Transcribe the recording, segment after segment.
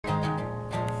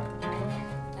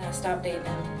stopped dating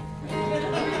him.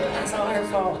 That's all her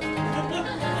fault.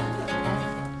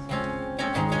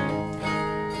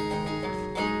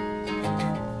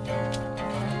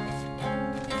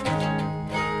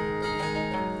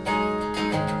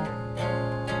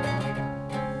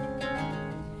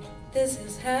 This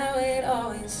is how it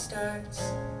always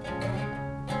starts.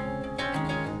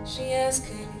 She asked,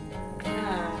 I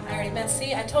already messed.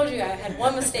 See, I told you I had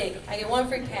one mistake. I get one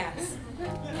free pass.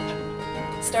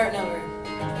 Starting over.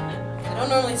 I don't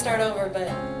normally start over,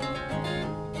 but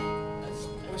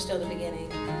we're still at the beginning.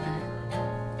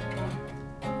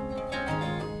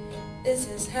 This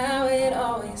is how it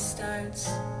always starts.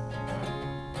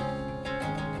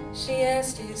 She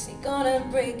asked, is he gonna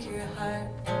break your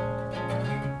heart?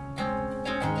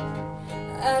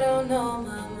 I don't know,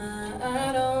 Mama,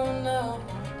 I don't know.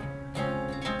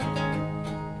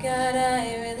 God,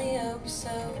 I really hope so.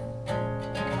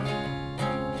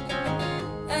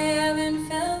 I haven't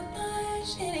felt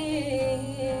much in a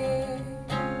year.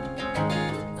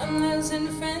 I'm losing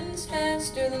friends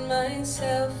faster than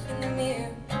myself in the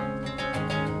mirror.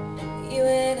 You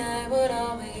and I would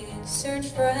always search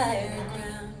for higher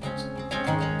ground.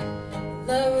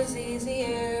 Love was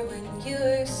easier when you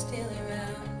were still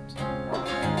around.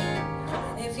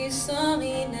 And if you saw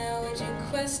me now, would you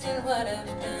question what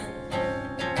I've done?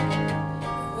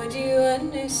 Would you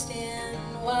understand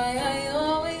why I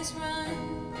always run?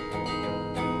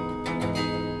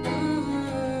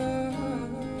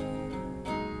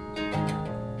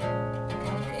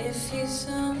 If you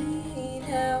saw me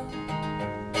now,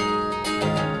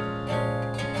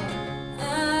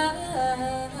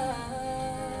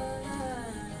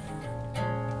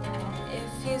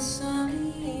 if you saw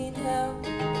me now,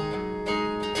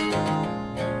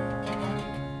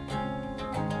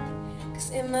 'cause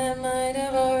in my mind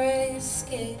I've already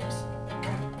escaped.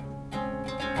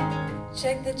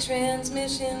 Check the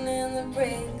transmission and the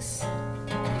brakes.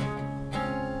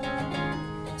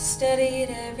 Studied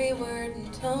every word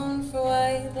and tone for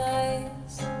white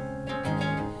lies.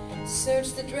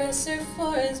 Searched the dresser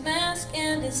for his mask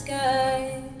and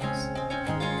disguise.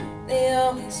 They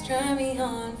always try me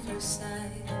on for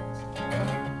size.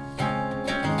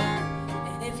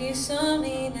 And if you saw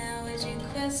me now, would you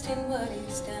question what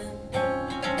he's done?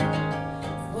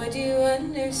 Would you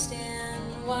understand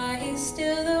why he's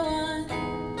still the one?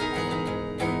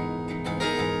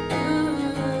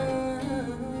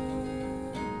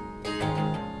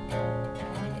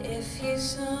 If you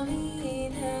saw me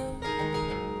now,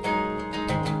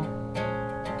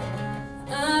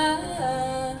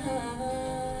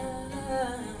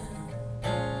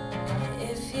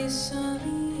 if you saw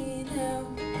me now,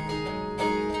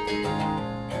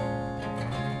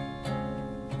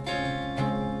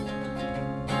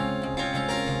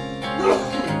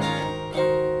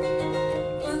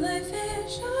 well, life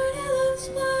is short, it looks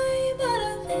blind, but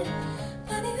I've been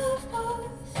plenty of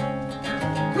both.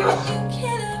 You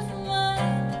can't have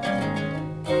mine.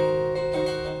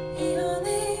 He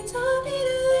only taught me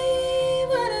to leave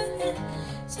when I had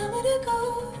somewhere to go,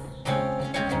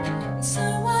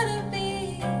 someone to be,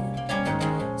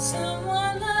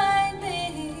 someone like me.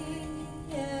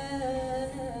 Yeah.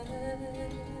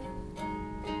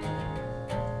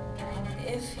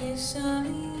 If you saw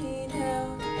me now,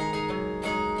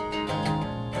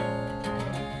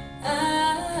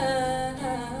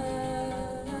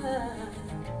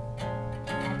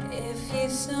 if you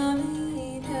saw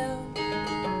me now,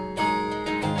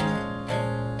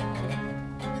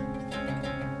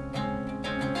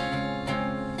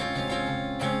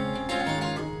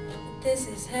 this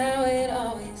is how it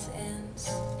always ends.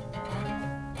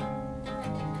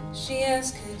 She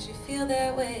asked, could you feel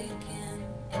that way again?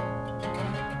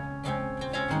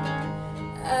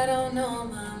 I don't know,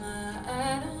 Mama,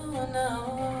 I don't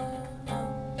know.